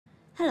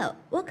Hello,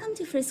 welcome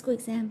to Free School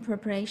Exam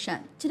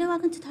Preparation. Today we're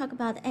going to talk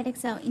about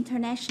Edexcel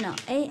International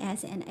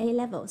AS and A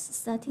Levels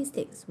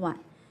Statistics 1.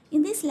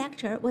 In this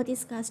lecture, we'll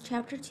discuss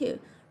Chapter 2,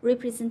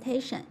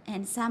 Representation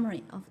and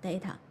Summary of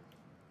Data.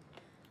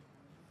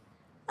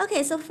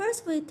 Okay, so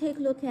first we take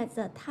a look at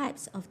the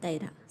types of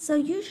data. So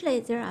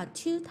usually there are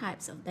two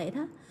types of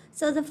data.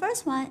 So the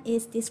first one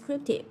is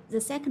descriptive,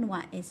 the second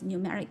one is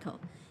numerical.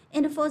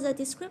 And for the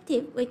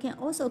descriptive, we can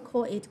also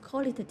call it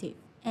qualitative,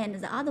 and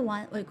the other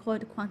one we call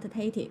it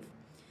quantitative.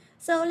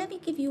 So let me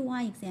give you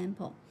one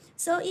example.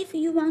 So if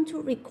you want to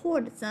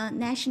record the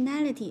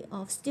nationality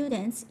of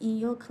students in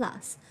your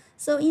class,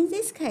 so in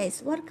this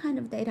case, what kind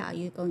of data are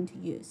you going to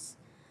use?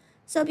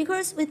 So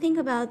because we think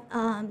about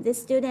the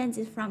student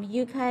is from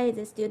UK,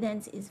 the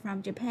student is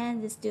from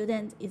Japan, the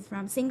student is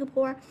from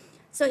Singapore.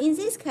 So in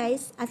this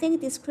case, I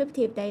think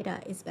descriptive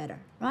data is better,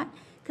 right?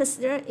 Because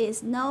there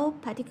is no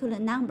particular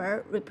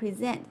number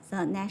represent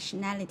the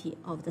nationality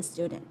of the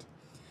student.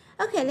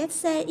 Okay, let's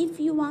say if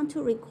you want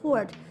to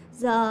record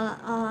the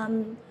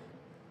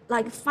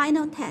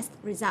final test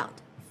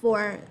result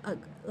for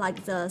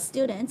the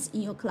students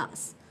in your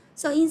class.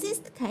 So in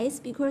this case,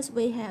 because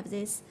we have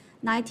this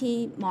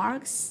 90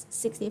 marks,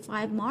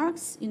 65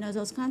 marks,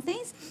 those kind of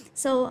things.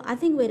 So I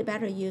think we'd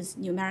better use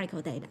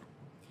numerical data.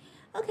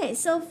 Okay,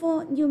 so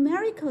for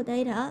numerical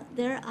data,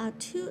 there are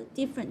two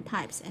different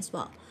types as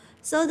well.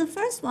 So the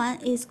first one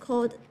is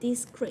called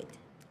discrete.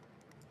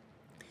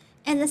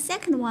 And the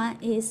second one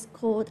is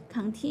called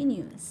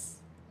continuous.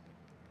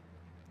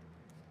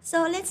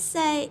 So let's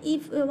say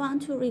if we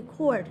want to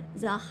record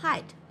the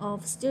height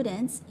of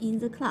students in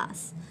the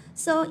class.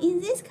 So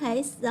in this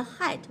case, the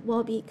height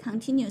will be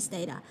continuous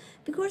data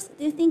because if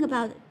you think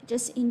about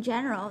just in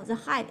general, the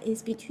height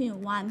is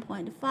between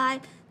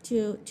 1.5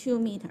 to 2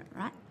 meters,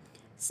 right?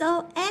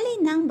 So any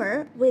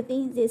number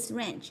within this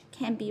range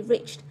can be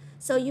reached.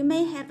 So you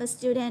may have a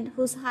student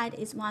whose height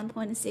is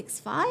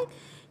 1.65.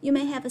 You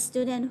may have a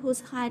student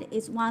whose height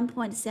is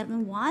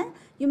 1.71.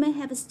 You may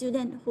have a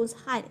student whose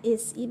height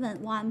is even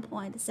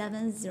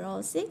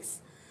 1.706.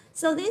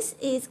 So this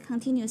is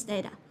continuous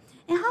data.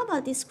 And how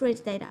about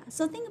discrete data?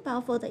 So think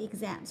about for the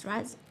exams,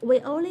 right? We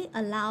only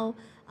allow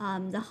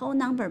the whole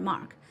number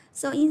mark.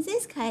 So in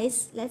this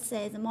case, let's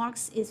say the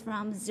marks is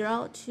from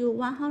 0 to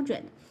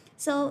 100.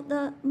 So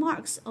the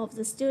marks of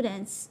the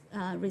students'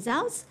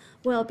 results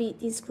will be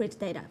discrete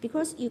data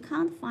because you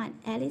can't find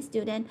any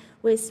student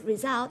with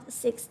result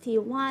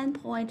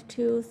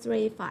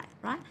 61.235,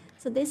 right?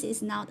 So this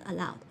is not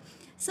allowed.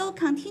 So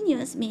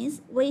continuous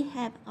means we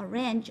have a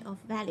range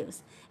of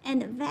values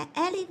and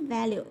any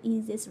value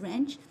in this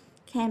range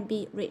can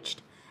be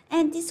reached.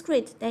 And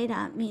discrete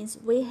data means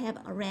we have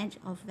a range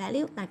of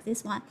value like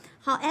this one.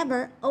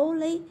 However,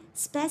 only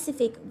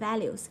specific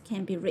values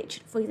can be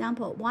reached. For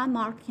example, 1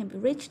 mark can be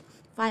reached,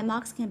 5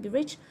 marks can be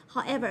reached.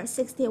 However,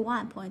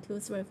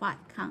 61.235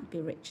 can't be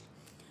reached.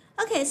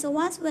 Okay, so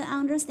once we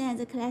understand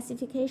the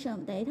classification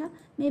of data,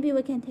 maybe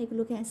we can take a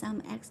look at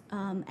some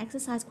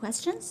exercise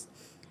questions.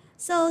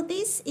 So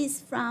this is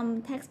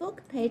from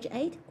textbook, page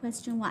 8,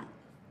 question 1.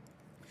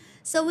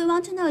 So we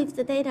want to know if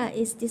the data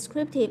is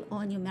descriptive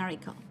or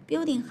numerical.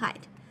 Building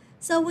height.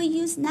 So we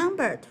use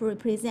number to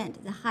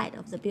represent the height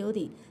of the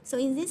building. So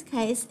in this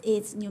case,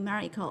 it's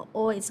numerical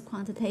or it's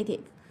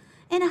quantitative.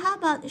 And how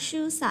about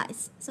shoe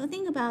size? So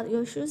think about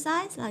your shoe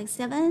size, like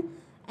 7,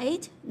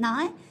 8,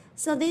 9.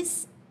 So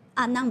these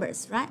are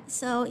numbers, right?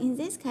 So in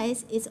this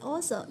case, it's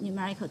also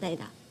numerical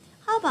data.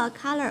 How about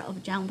color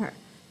of jumper?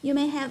 You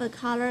may have a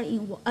jumper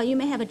in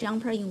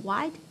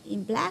white,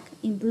 in black,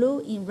 in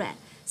blue, in red.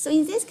 So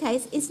in this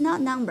case, it's not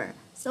number.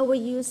 So we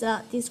use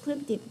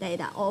descriptive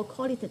data or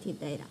qualitative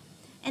data.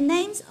 And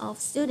names of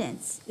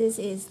students, this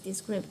is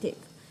descriptive.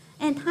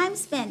 And time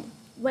spent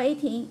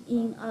waiting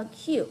in a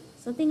queue.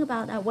 So think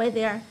about wait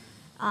in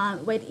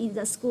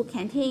the school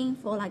canteen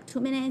for like 2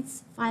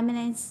 minutes, 5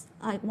 minutes,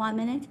 like 1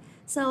 minute.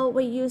 So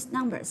we use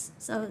numbers.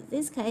 So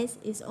this case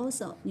is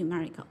also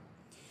numerical.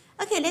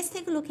 Okay, let's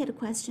take a look at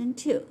question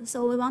 2.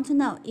 So we want to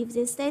know if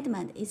this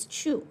statement is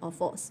true or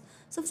false.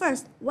 So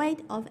first,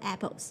 weight of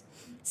apples.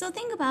 So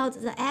think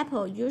about the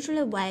apple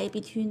usually weigh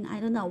between,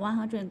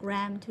 100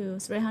 grams to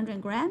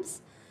 300 grams.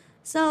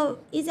 So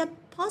is it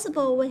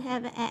possible we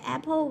have an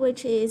apple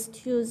which is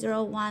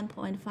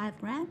 201.5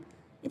 grams?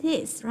 It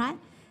is, right?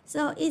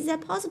 So is it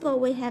possible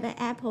we have an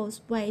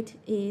apple's weight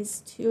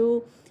is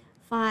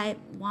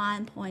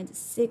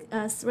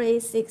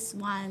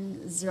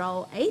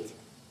 251.36108?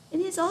 It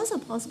is also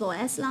possible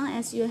as long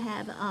as you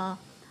have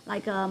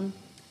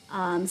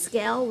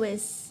scale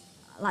with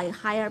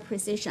higher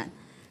precision.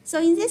 So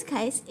in this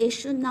case, it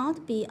should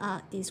not be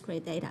a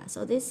discrete data.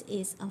 So this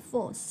is a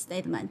false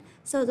statement.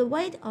 So the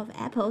weight of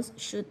apples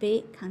should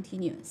be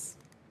continuous.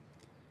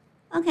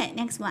 Okay,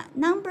 next one.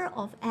 Number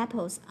of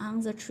apples on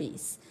the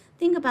trees.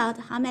 Think about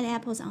how many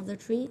apples on the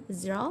tree.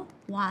 0,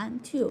 1,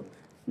 2.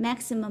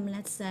 Maximum,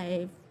 let's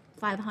say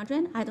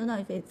 500. I don't know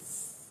if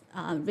it's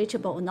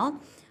reachable or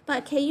not.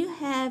 But can you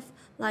have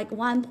like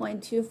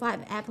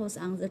 1.25 apples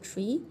on the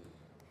tree?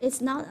 It's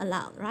not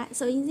allowed, right?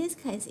 So in this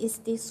case, it's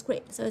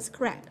discrete, so it's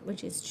correct,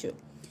 which is true.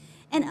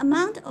 and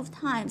amount of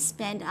time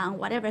spent on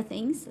whatever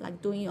things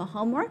like doing your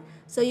homework.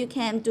 So you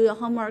can do your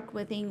homework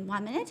within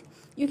 1 minute.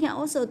 You can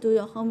also do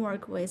your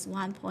homework with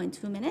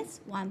 1.2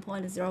 minutes,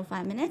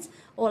 1.05 minutes,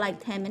 or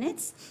like 10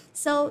 minutes.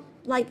 So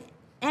like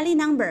any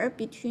number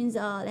between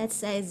the, let's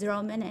say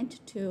 0 minute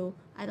to,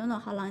 I don't know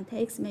how long it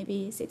takes,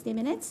 maybe 60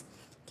 minutes,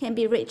 can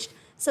be reached.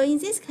 So in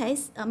this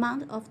case,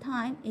 amount of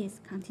time is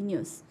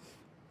continuous.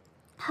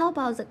 How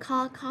about the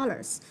car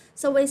colors?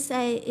 So we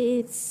say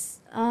it's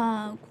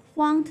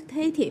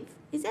quantitative.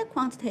 Is that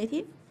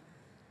quantitative?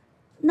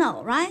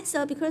 No, right?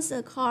 So because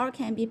the car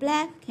can be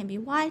black, can be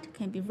white,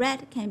 can be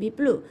red, can be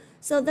blue.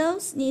 So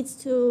those needs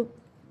to,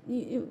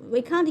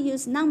 we can't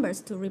use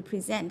numbers to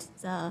represent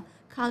the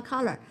car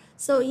color.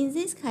 So in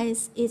this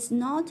case, it's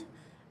not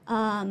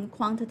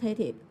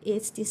quantitative,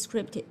 it's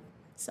descriptive.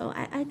 So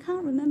I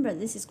can't remember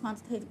this is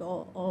quantitative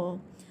or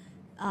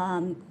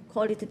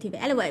qualitative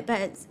anyway,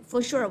 but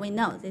for sure we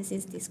know this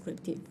is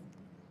descriptive.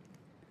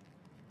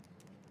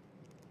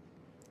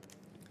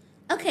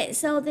 Okay,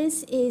 so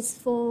this is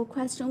for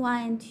question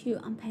 1 and 2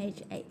 on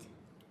page 8.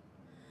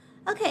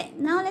 Okay,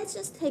 now let's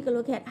just take a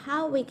look at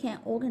how we can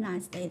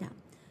organize data.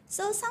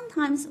 So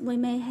sometimes we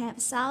may have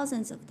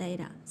thousands of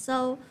data.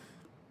 So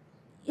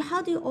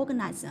how do you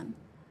organize them?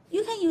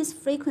 You can use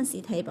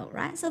frequency table,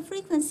 right? So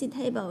frequency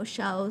table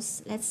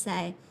shows, let's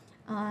say,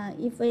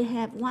 if we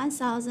have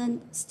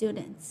 1,000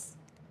 students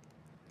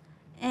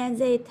and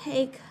they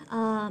take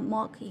a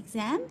mock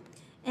exam,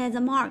 and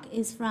the mark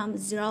is from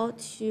 0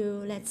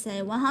 to, let's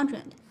say,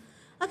 100.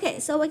 Okay,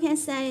 so we can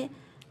say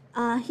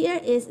here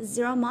is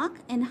 0 mark,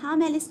 and how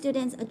many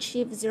students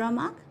achieve 0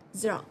 mark?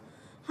 0.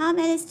 How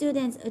many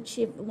students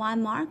achieve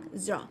 1 mark?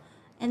 0.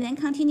 And then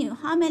continue.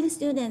 How many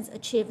students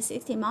achieve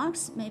 60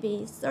 marks?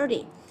 Maybe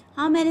 30.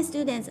 How many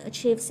students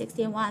achieve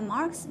 61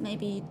 marks?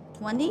 Maybe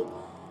 20.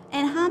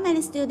 And how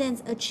many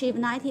students achieve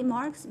 90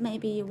 marks?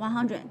 Maybe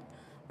 100.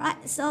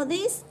 Right? So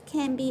this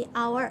can be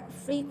our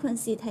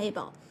frequency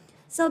table.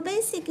 So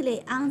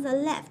basically, on the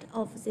left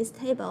of this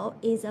table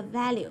is a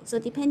value. So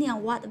depending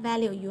on what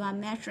value you are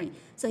measuring.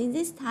 So in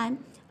this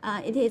time,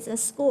 it is a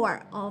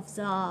score of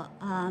the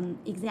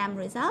exam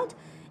result.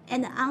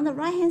 And on the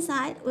right-hand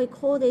side, we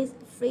call this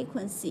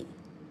frequency.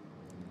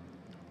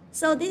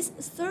 So this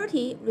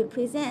 30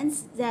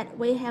 represents that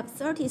we have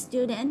 30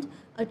 students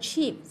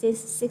achieve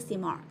this 60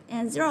 mark.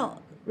 And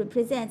 0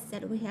 represents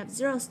that we have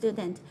 0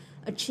 students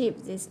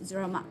achieve this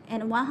 0 mark.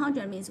 And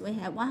 100 means we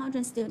have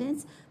 100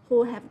 students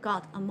who have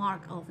got a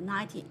mark of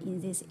 90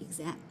 in this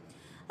exam.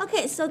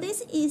 Okay, so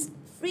this is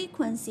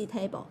frequency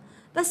table.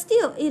 But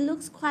still, it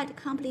looks quite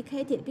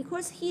complicated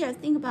because here,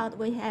 think about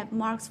we have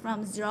marks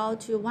from 0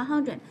 to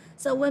 100.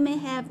 So we may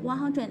have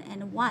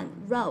 101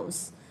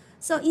 rows.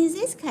 So in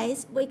this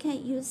case, we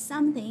can use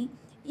something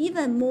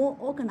even more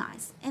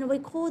organized, and we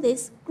call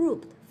this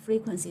grouped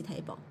frequency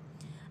table.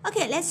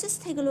 Okay, let's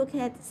just take a look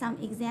at some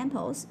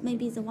examples,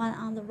 maybe the one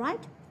on the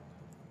right.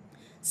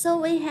 So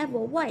we have a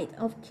weight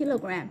of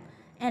kilogram,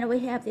 and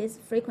we have this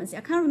frequency.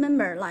 I can't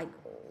remember like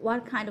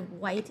what kind of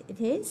weight it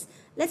is.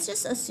 Let's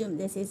just assume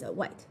this is a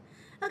weight.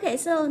 Okay,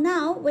 so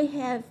now we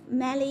have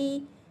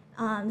many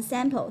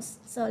samples.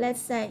 So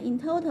let's say in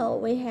total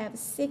we have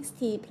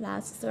 60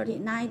 plus 30,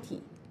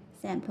 90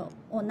 sample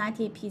or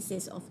 90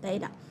 pieces of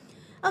data.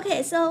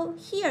 Okay, so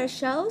here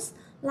shows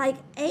like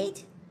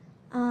 8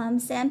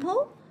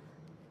 sample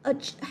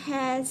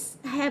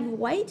have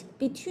weight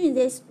between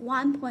this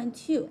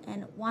 1.2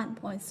 and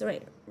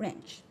 1.3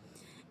 range.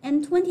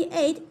 And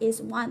 28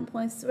 is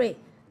 1.3.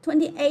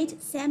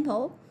 28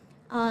 sample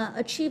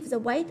achieve the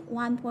weight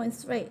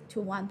 1.3 to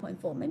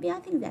 1.4. Maybe I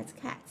think that's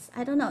cats.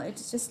 I don't know.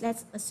 It's just,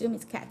 let's assume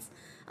it's cats.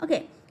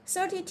 Okay,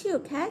 32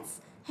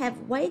 cats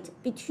have weight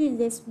between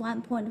this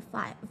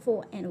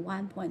 1.4 and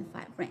 1.5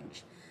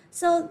 range.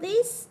 So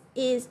this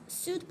is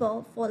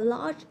suitable for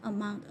large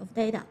amount of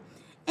data.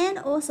 And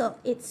also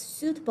it's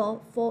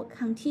suitable for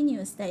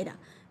continuous data.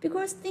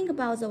 Because think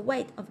about the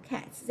weight of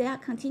cats, they are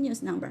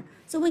continuous number.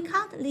 So we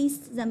can't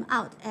list them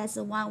out as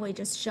the one we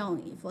just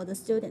shown for the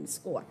student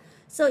score.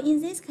 So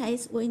in this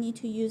case, we need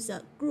to use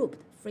a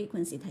grouped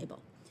frequency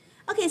table.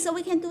 Okay, so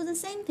we can do the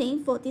same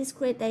thing for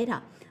discrete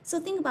data. So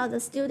think about the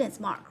student's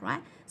mark,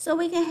 right? So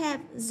we can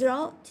have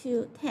 0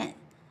 to 10,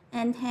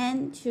 and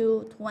 10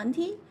 to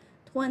 20,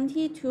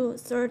 20 to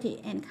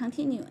 30, and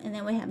continue. And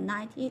then we have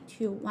 90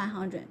 to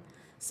 100.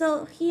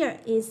 So here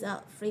is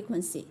a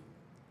frequency.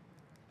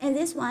 And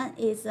this one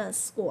is a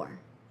score.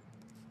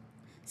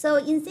 So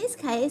in this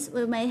case,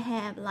 we may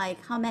have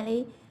like how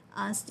many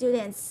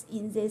students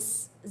in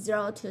this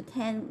 0 to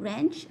 10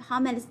 range, how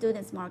many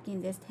students mark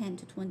in this 10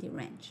 to 20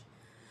 range.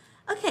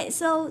 Okay,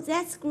 so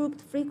that's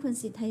grouped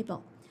frequency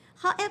table.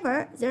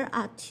 However, there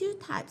are 2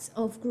 types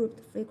of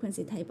grouped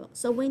frequency table.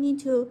 So we need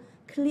to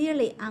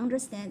clearly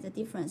understand the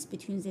difference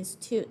between these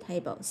 2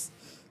 tables.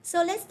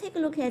 So let's take a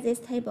look at this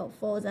table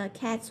for the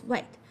cat's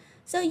weight.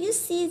 So you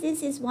see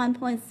this is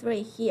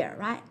 1.3 here,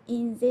 right,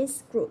 in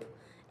this group.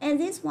 And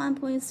this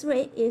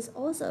 1.3 is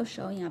also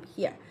showing up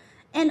here.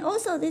 And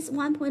also this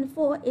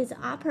 1.4 is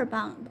upper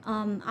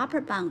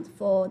bound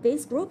for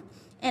this group,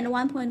 and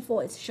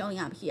 1.4 is showing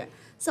up here.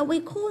 So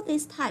we call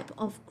this type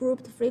of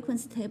grouped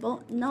frequency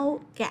table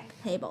no gap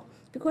table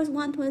because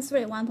 1.3,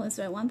 1.3,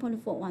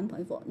 1.4,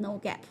 1.4, no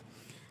gap.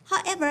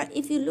 However,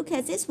 if you look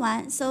at this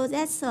one, so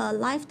that's a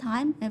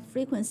lifetime and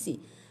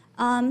frequency.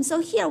 So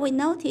here we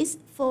notice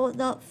for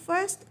the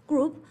first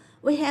group,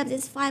 we have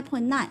this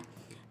 5.9.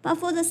 But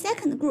for the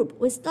second group,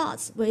 we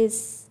start with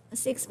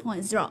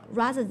 6.0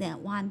 rather than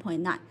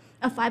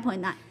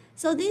 5.9.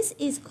 So this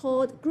is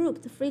called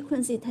grouped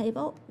frequency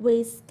table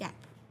with gap.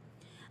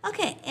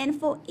 Okay, and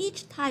for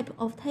each type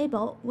of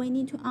table, we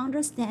need to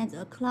understand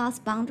the class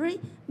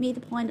boundary,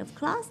 midpoint of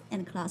class,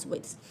 and class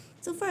width.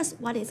 So first,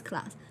 what is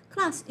class?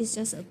 Class is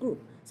just a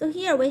group. So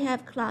here we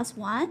have class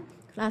 1,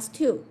 class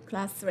 2,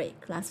 class 3,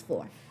 class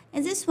 4.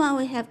 And this one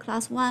we have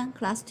class 1,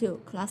 class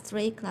 2, class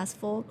 3, class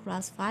 4,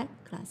 class 5,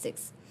 class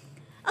 6.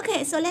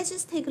 Okay, so let's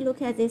just take a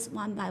look at this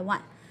one by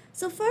one.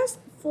 So first,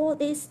 for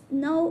this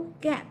no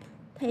gap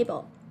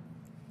table.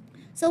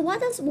 So what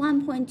does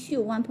 1.2,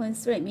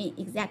 1.3 mean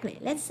exactly?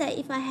 Let's say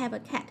if I have a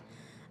cat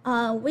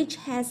which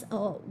has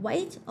a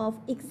weight of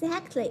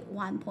exactly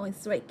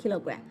 1.3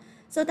 kilogram.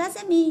 So does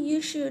that mean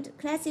you should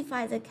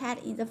classify the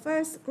cat in the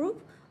first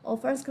group or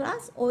first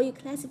class, or you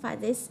classify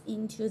this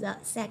into the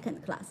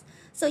second class?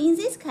 So in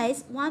this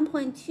case,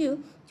 1.2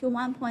 to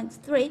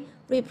 1.3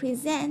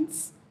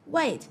 represents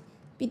weight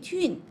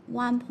between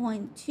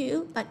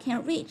 1.2 but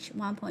can reach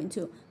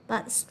 1.2,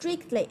 but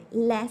strictly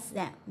less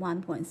than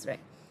 1.3.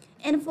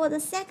 And for the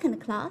second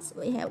class,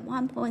 we have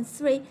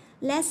 1.3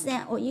 less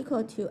than or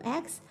equal to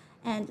x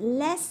and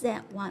less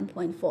than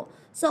 1.4.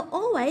 So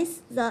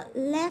always the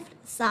left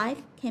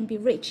side can be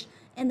reached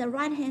and the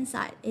right hand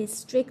side is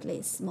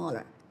strictly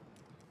smaller.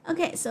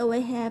 Okay, so we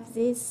have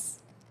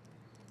this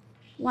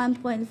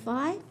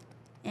 1.5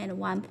 and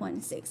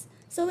 1.6.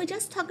 So we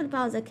just talked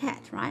about the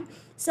cat, right?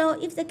 So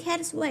if the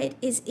cat's weight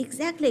is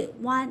exactly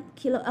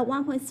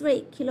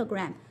 1.3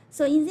 kilogram,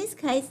 so in this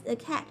case, the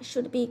cat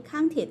should be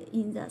counted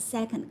in the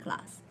second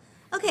class.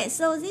 Okay,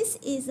 so this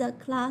is a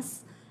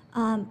class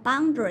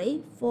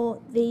boundary for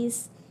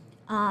these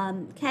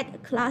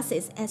cat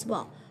classes as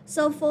well.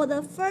 So for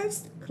the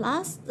first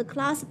class, the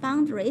class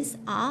boundaries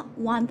are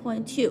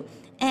 1.2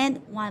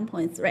 and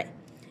 1.3.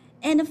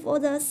 And for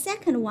the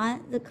second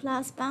one, the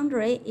class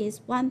boundary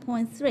is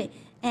 1.3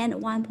 and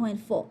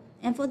 1.4.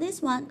 And for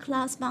this one,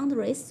 class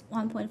boundaries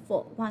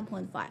 1.4,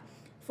 1.5.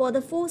 For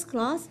the fourth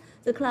class,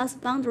 the class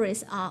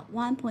boundaries are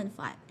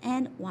 1.5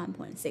 and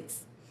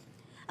 1.6.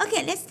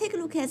 Okay, let's take a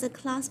look at the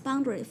class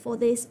boundary for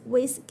this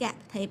with gap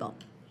table.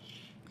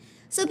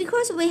 So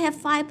because we have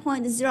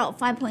 5.0,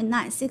 5.9,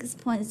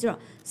 6.0,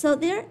 so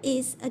there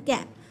is a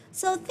gap.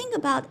 So think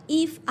about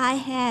if I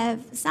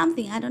have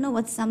something, I don't know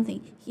what's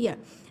something here,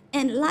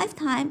 and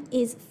lifetime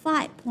is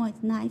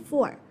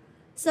 5.94.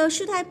 So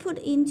should I put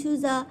into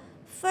the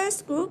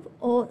first group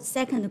or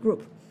second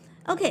group?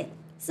 Okay,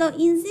 so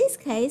in this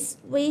case,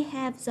 we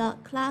have the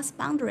class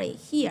boundary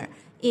here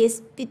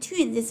is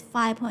between this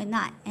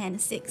 5.9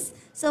 and 6.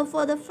 So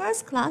for the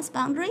first class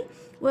boundary,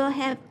 we'll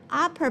have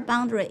upper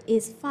boundary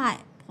is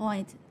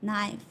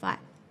 5.95.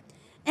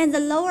 And the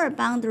lower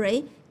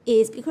boundary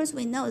is, because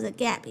we know the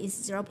gap is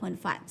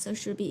 0.5, so it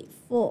should be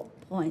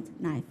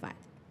 4.95.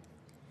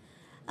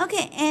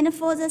 Okay, and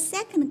for the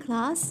second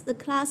class, the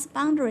class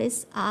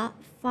boundaries are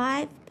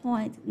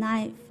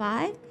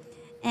 5.95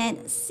 and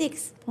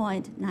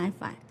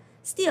 6.95.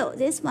 Still,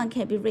 this one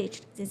can be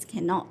reached, this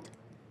cannot.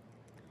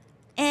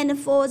 And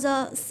for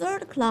the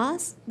third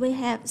class, we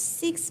have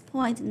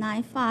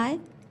 6.95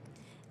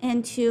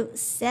 and to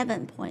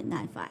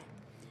 7.95.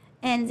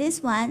 And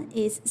this one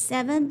is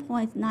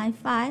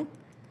 7.95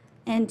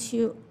 and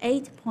to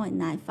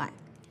 8.95.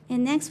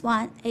 And next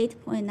one,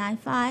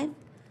 8.95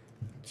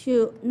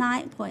 to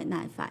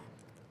 9.95.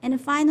 And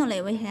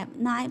finally, we have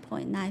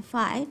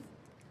 9.95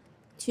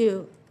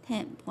 to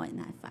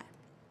 10.95.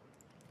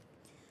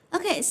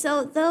 Okay,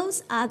 so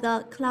those are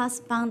the class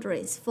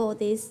boundaries for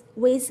this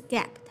with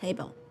gap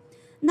table.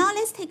 Now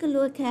let's take a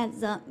look at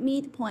the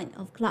midpoint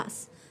of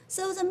class.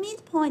 So the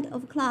midpoint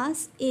of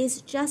class is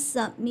just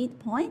the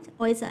midpoint,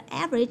 or it's an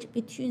average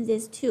between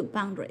these two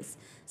boundaries.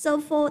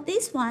 So for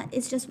this one,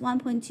 it's just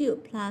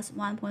 1.2 plus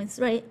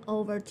 1.3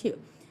 over 2.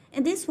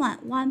 And this one,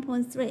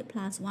 1.3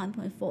 plus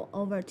 1.4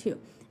 over 2.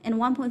 And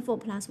 1.4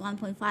 plus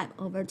 1.5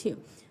 over 2.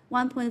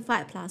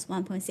 1.5 plus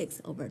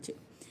 1.6 over 2.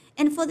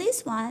 And for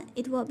this one,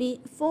 it will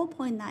be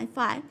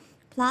 4.95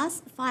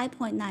 plus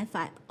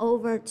 5.95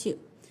 over 2.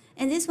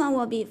 And this one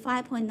will be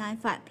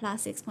 5.95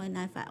 plus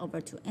 6.95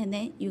 over 2. And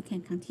then you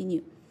can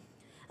continue.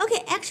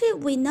 Okay, actually,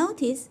 we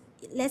notice,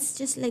 let's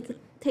just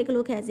take a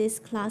look at this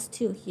class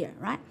 2 here,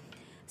 right?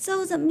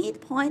 So the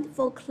midpoint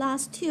for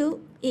class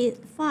 2 is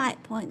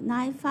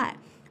 5.95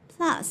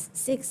 plus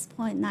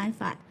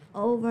 6.95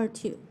 over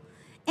 2.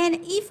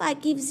 And if I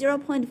give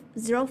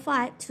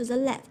 0.05 to the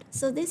left,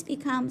 so this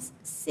becomes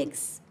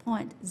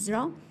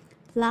 6.0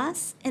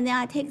 plus, and then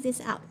I take this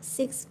out,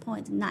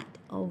 6.9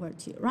 over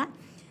 2, right?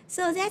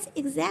 So that's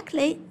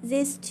exactly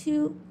these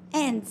two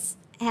ends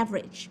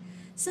average.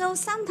 So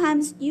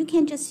sometimes you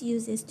can just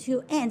use these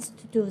two ends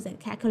to do the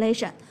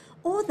calculation,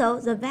 although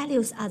the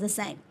values are the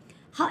same.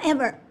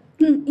 However,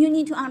 you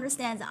need to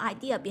understand the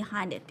idea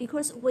behind it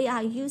because we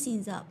are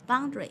using the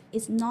boundary.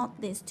 It's not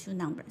these two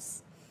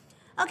numbers.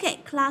 Okay,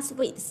 class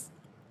width.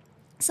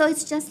 So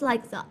it's just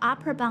like the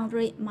upper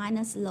boundary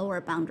minus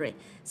lower boundary.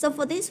 So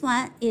for this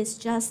one, it's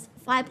just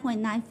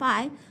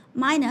 5.95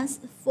 minus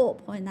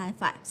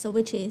 4.95, so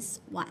which is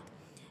 1.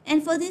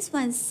 And for this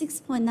one,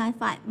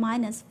 6.95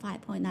 minus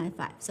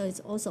 5.95, so it's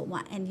also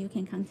 1, and you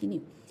can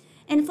continue.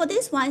 And for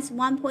this one, it's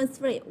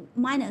 1.3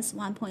 minus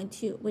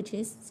 1.2, which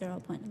is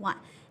 0.1.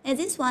 And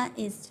this one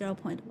is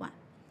 0.1.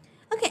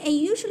 Okay, and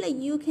usually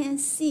you can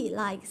see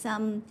like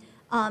some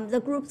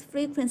the group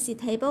frequency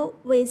table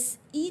with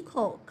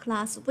equal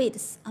class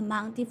widths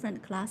among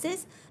different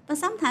classes. But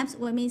sometimes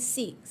we may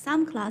see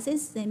some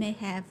classes, they may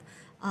have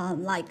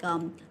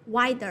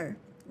wider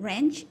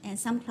range, and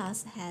some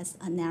class has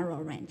a narrow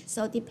range.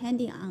 So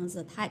depending on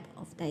the type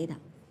of data.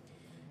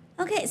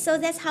 Okay, so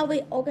that's how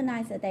we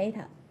organize the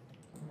data.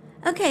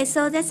 Okay,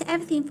 so that's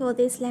everything for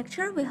this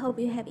lecture. We hope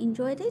you have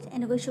enjoyed it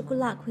and wish you good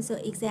luck with your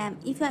exam.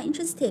 If you are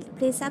interested,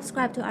 please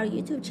subscribe to our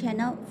YouTube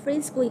channel,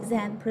 Free School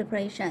Exam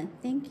Preparation.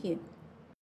 Thank you.